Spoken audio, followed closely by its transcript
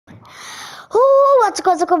What's up,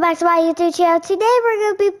 guys? Welcome back to my YouTube channel. Today we're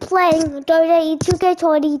going to be playing WWE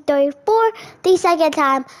 2K20 34 the second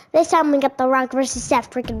time. This time we got The Rock versus Seth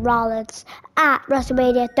freaking Rollins at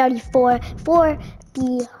WrestleMania 34 for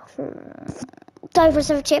the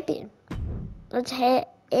 24/7 champion. Let's head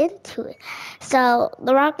into it. So,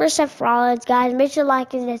 The Rock versus Seth Rollins, guys. Make sure to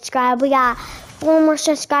like and subscribe. We got 4 more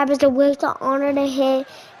subscribers to win to honor to hit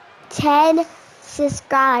 10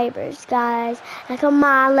 subscribers, guys. And come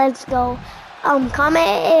on, let's go. Comment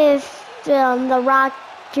if The Rock,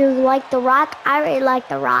 do you like The Rock? I really like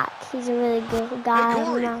The Rock. He's a really good guy.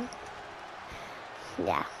 Hey,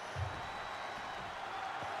 yeah.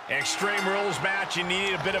 Extreme Rules match. You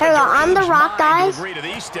need a bit of I'm The Rock, guys. To agree to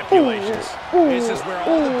these stipulations. This is where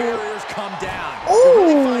all the barriers come down. To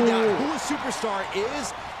really find out who a superstar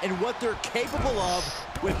is and what they're capable of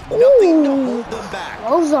with nothing to hold them back.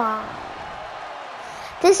 Those are.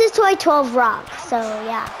 This is 2012 Rock, so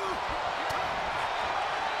yeah.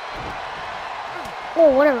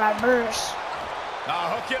 Oh, what a reverse.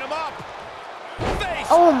 Hooking him up. Face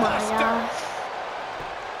Oh my buster. gosh.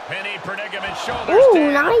 Penny predicament, shoulders Ooh,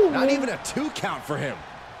 down. Not even a 2 count for him.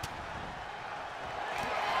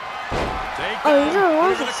 Oh, these are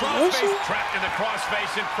ones Into the of crossface. submission? Trapped in the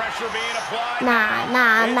crossface and pressure being applied.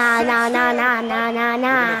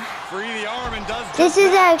 Nah. Free the arm and does This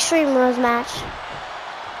is an Extreme Rules match.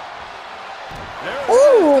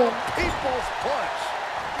 Ooh! People's push.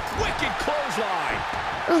 Wicked clothesline.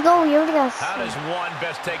 Let's go, you already got How does one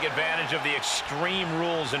best take advantage of the Extreme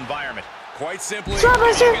Rules environment? Quite simply, Stop,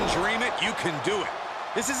 if sir. you can dream it, you can do it.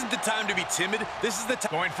 This isn't the time to be timid. This is the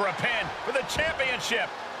time. Going for a pin for the championship.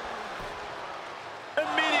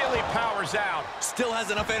 Immediately powers out. Still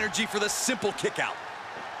has enough energy for the simple kick out.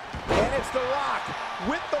 And it's The Rock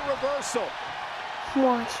with the reversal.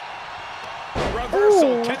 Watch.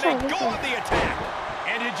 Reversal. Ooh, Can they what's go that? on the attack?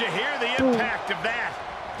 And did you hear the impact of that?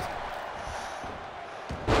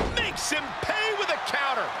 Makes him pay with a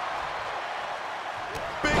counter.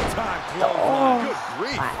 Big time clothesline. Good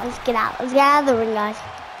grief. Alright, let's get out. Let's get out of the ring, guys.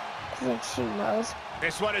 This is Extreme Rules.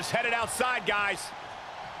 This one is headed outside, guys.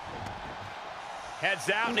 Heads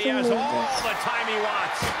out, and he can has move all this. the time he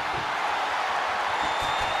wants.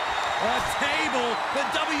 A table. The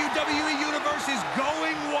WWE Universe is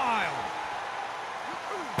going wild.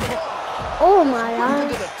 Oh my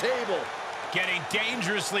Into gosh. the table. Getting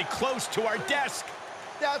dangerously close to our desk.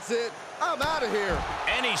 That's it. I'm out of here.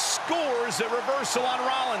 And he scores a reversal on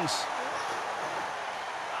Rollins.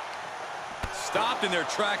 Stopped in their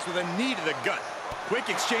tracks with a knee to the gut. Quick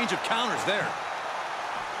exchange of counters there.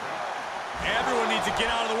 Everyone needs to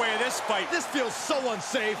get out of the way of this fight. This feels so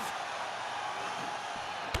unsafe.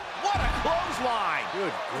 What a clothesline.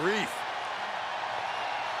 Good grief.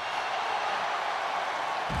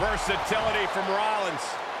 Versatility from Rollins.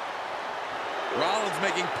 Rollins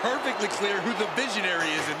making perfectly clear who the visionary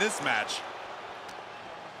is in this match.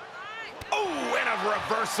 Oh, and a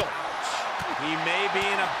reversal. He may be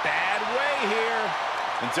in a bad way here.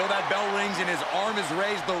 Until that bell rings and his arm is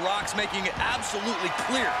raised, The Rock's making it absolutely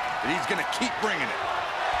clear that he's going to keep bringing it.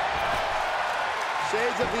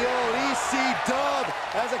 Shades of the old EC dub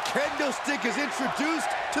as a kendo stick is introduced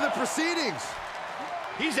to the proceedings.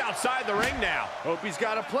 He's outside the ring now. Hope he's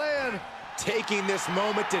got a plan. Taking this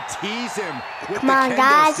moment to tease him with Come the on, kendo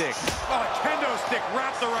guys. stick. Oh, kendo stick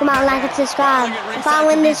wrapped around. Come on, like and subscribe. If I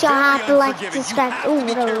win this, y'all have to like and subscribe. Ooh,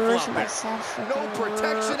 what a reverse by Seth. No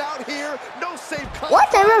protection out here. No safe contact. What?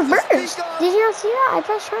 I to reversed. speak of. Did you not see that? I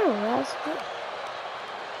pressed triangle. That was good.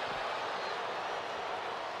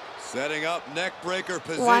 Setting up neck breaker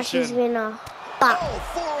position. Watch, he's gonna pop. Oh,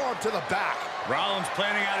 forearm to the back. Rollins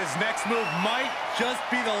planning out his next move might just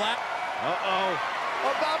be the last.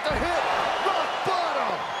 About to hit rock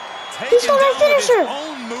bottom. He's Taken gonna down with finish his her.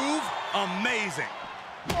 own move. Amazing.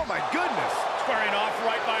 Oh my goodness. Squaring off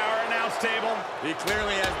right by our announce table. He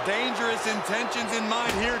clearly has dangerous intentions in mind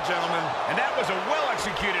here, gentlemen. And that was a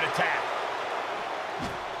well-executed attack.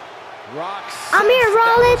 Rock. I'm here,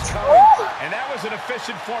 Rollins. Woo! And that was an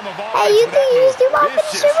efficient form of offense. Hey, you with think that you move. do my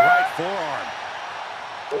Vicious finisher, bro? right forearm.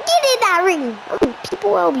 Get in that ring.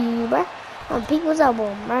 People elbow you, bro. On people's elbow,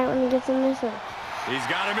 right when he gets in this ring. He's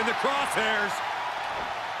got him in the crosshairs.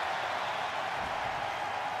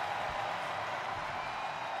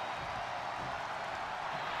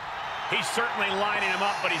 He's certainly lining him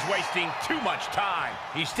up, but he's wasting too much time.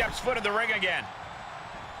 He steps foot in the ring again.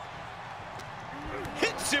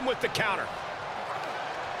 Hits him with the counter.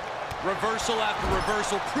 Reversal after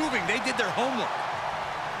reversal, proving they did their homework.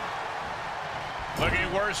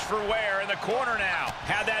 Looking worse for wear in the corner now.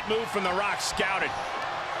 Had that move from The Rock scouted.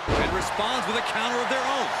 And responds with a counter of their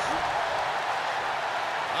own.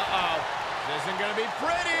 Uh-oh. isn't going to be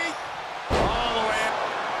pretty. All the way.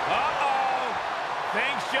 Uh-oh.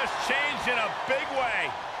 Things just changed in a big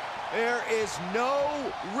way. There is no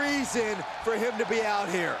reason for him to be out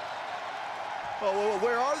here. Oh,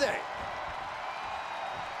 where are they?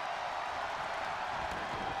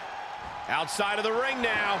 Outside of the ring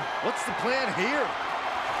now. What's the plan here?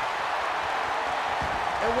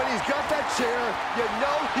 And when he's got that chair, you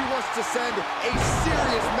know he wants to send a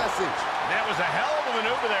serious message. That was a hell of a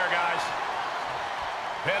maneuver there, guys.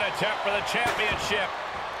 Pin attempt for the championship.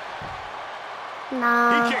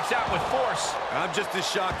 Nah. He kicks out with force. I'm just as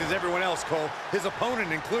shocked as everyone else, Cole, his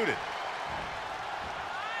opponent included.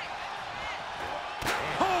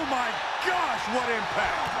 Oh my gosh, what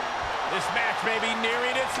impact! This match may be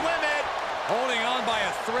nearing its limit. Holding on by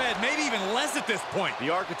a thread, maybe even less at this point. The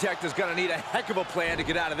Architect is going to need a heck of a plan to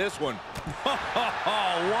get out of this one. What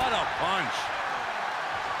a punch.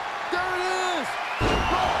 There it is!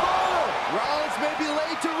 Rollins may be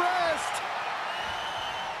laid to rest.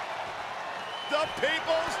 The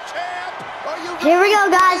People's Champ. Are you ready? Here we go,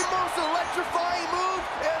 guys. The most electrifying move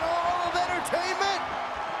in all of entertainment.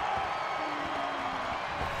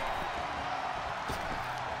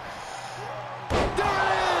 There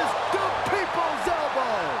it is! The People's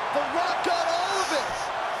Elbow. The Rock got all of it.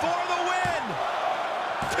 For the win.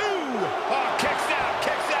 2. Oh, kicks out,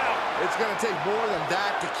 kicks out. It's going to take more than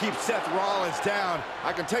that to keep Seth Rollins down.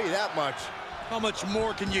 I can tell you that much. How much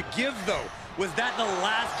more can you give, though? Was that the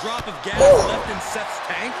last drop of gas left in Seth's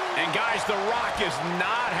tank? And guys, The Rock is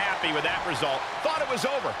not happy with that result. Thought it was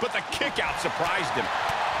over, but the kick out surprised him.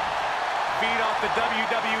 Feed off the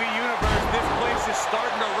WWE Universe. This place is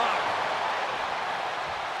starting to rock.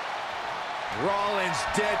 Rollins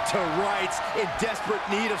dead to rights, in desperate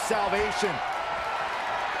need of salvation.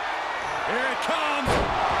 Here it comes.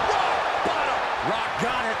 Rock bottom. Rock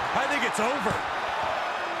got it. I think it's over.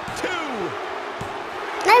 2.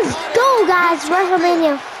 Let's go, guys.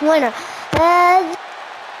 WrestleMania winner.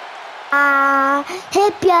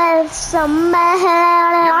 Hip you some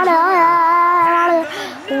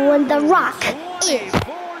when The Rock is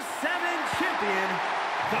 24/7 champion,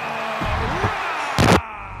 The Rock.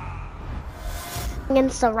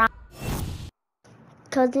 against The Rock.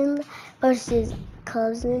 Cousin versus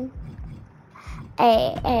cousin.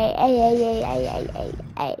 Hey.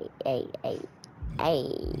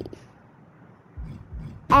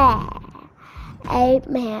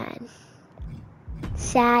 Man.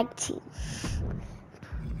 Tag team.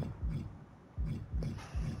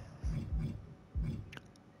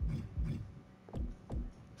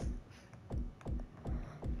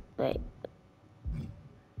 Wait.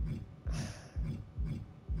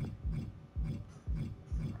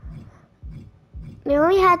 We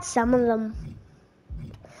only had some of them.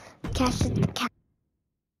 Cash the cat.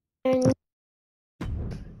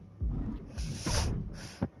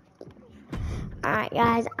 Alright,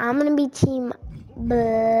 guys, I'm gonna be team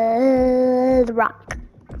The Rock.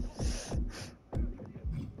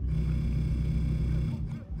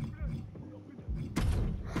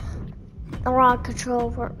 The Rock control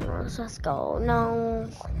for let's go. No.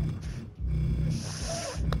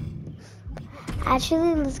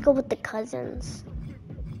 Actually, let's go with the cousins.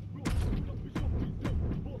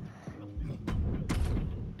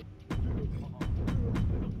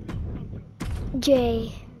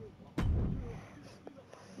 Jay.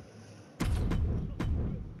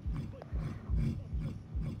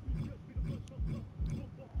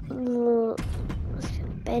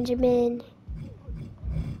 Benjamin.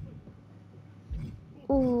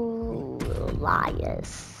 Ooh,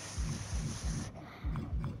 Elias.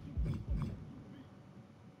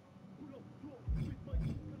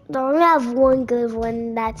 They only have one good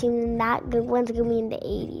one. That team, and that good one's gonna be in the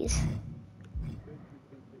 80s.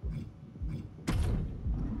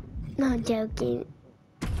 Not joking.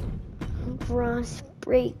 Bronze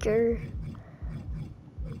Breaker.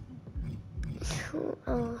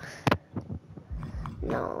 Oh.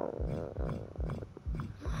 No.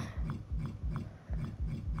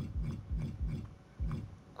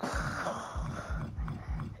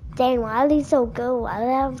 Dang, why are they so good? Why do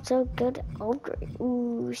they have so good upgrade?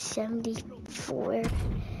 Ooh, 74.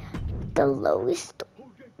 The lowest.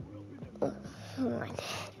 Oh, my.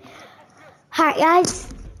 Alright, guys.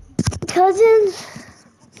 Cousins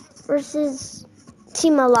versus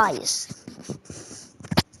Team Elias.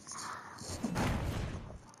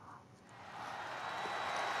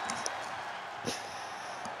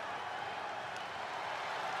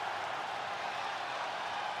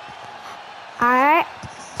 Alright,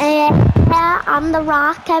 and I'm The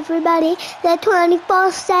Rock, everybody, the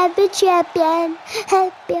 24/7 champion.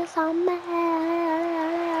 Happy summer.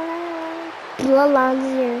 Bloodlines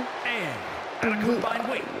here. And at a combined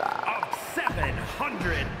weight of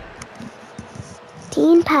 700.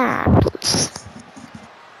 10 pounds.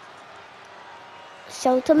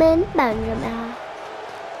 Shelterman Benjamin.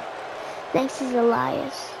 Next is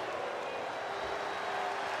Elias.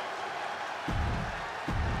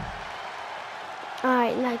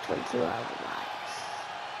 Alright, next one to Elias.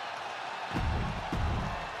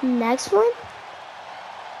 Next one?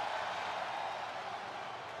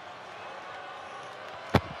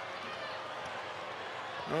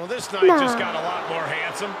 Well, this night just got a lot more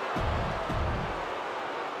handsome.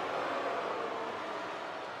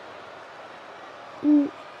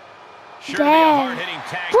 Sure to be a hard-hitting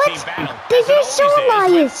tag team battle. Did you show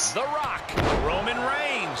Elias? The Rock, Roman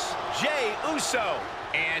Reigns, Jey Uso,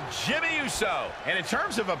 and Jimmy Uso. And in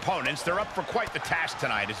terms of opponents, they're up for quite the task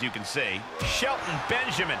tonight, as you can see. Shelton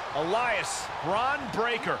Benjamin, Elias, Braun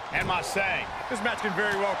Breaker, and Masay. This match can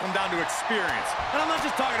very well come down to experience. And I'm not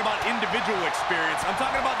just talking about individual experience. I'm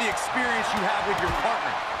talking about the experience you have with your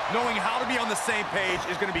partner. Knowing how to be on the same page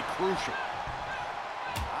is going to be crucial.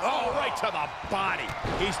 Oh, right to the body.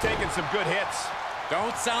 He's taking some good hits.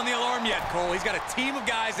 Don't sound the alarm yet, Cole. He's got a team of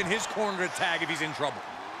guys in his corner to tag if he's in trouble.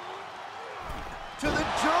 To the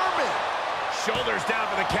German. Shoulders down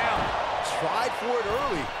for the count. Tried for it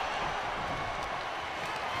early.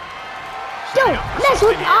 Yo, next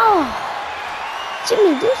one. Oh.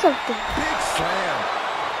 Jimmy, do something. Big slam.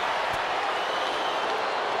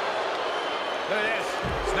 Look at this.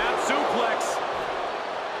 Snap suplex.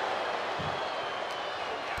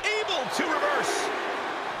 Able to reverse.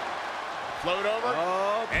 Float over.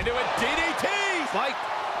 Into a DDT. Fight.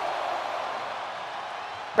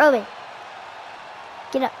 Roman.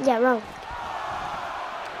 Get up. Yeah, Roman.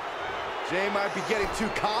 Jey might be getting too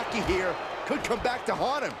cocky here. Could come back to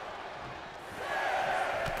haunt him.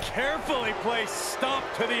 Carefully placed stomp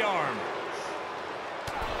to the arm.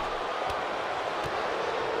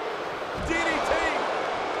 DDT.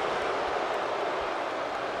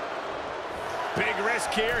 Big risk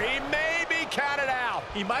here. He may be counted out.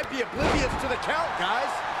 He might be oblivious to the count, guys.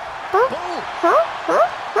 Huh? Boom. Huh?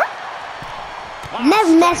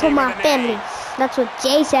 Never mess with my family. That's what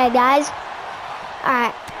Jay said, guys.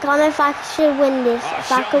 Alright, comment if I should win this.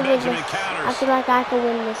 If I could win this. I feel like I could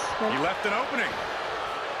win this one. You left an opening.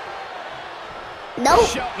 Nope.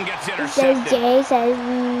 Shelton gets It intercepted. says Jay says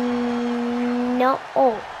no.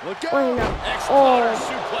 Oh. Look out. Wait, no. Exploder Oh.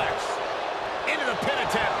 suplex. Into the pin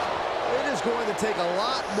attempt. It is going to take a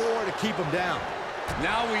lot more to keep him down.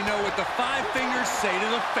 Now we know what the five fingers say to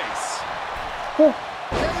the face. Oh.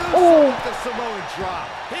 Oh. The Samoan drop.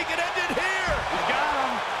 He can end it here. He got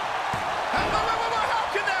him.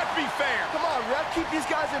 How can that be fair? Come on, ref. Keep these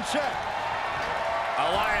guys in check.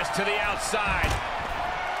 Elias to the outside.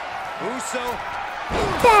 Uso.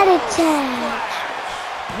 That attack.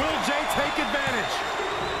 Will Jey take advantage?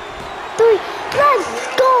 3. Let's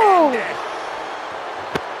go.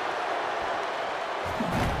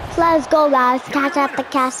 Let's go, guys. Catch at the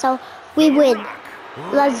castle. We win.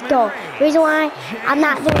 Let's go. Reason why I'm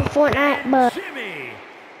not doing Fortnite, but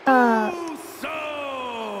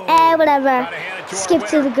whatever. Skip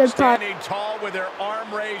to the good part. Standing tall with their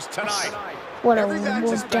arm raised tonight. What a Every match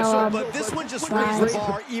is special, job. but this one just raised the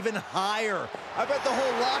bar even higher. I bet the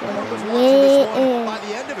whole locker room was watching Yeah. this one by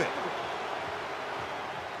the end of it.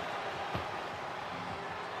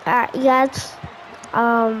 Alright, you guys.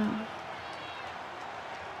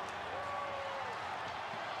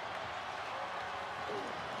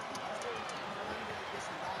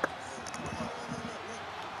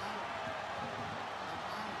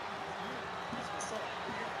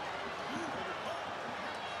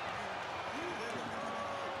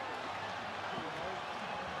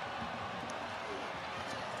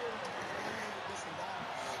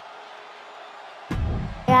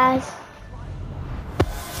 Guys.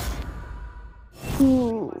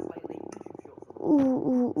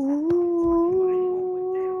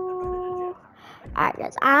 Alright,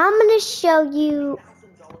 guys. I'm gonna show you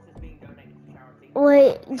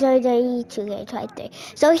what WWE 2K23.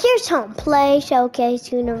 So here's home play,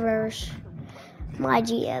 showcase, universe, my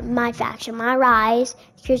GM, my faction, my rise,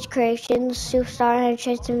 here's creations, superstar,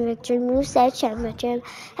 entrance and victory, moveset, championship,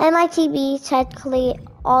 and my TV. Technically,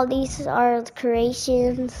 all these are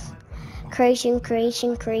creations. Creation.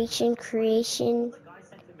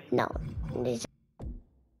 No.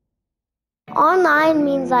 Online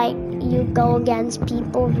means like you go against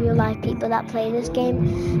people, real life people that play this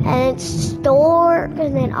game, and it's store,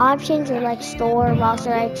 and then options are like store,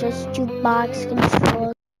 roster access, jukebox,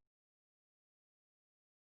 controls,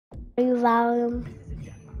 volume.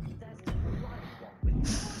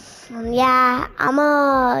 Yeah.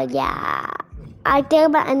 I think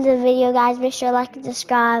I'm going to end the video, guys. Make sure to like and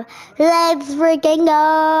subscribe. Let's freaking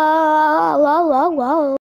go. Whoa, whoa, whoa.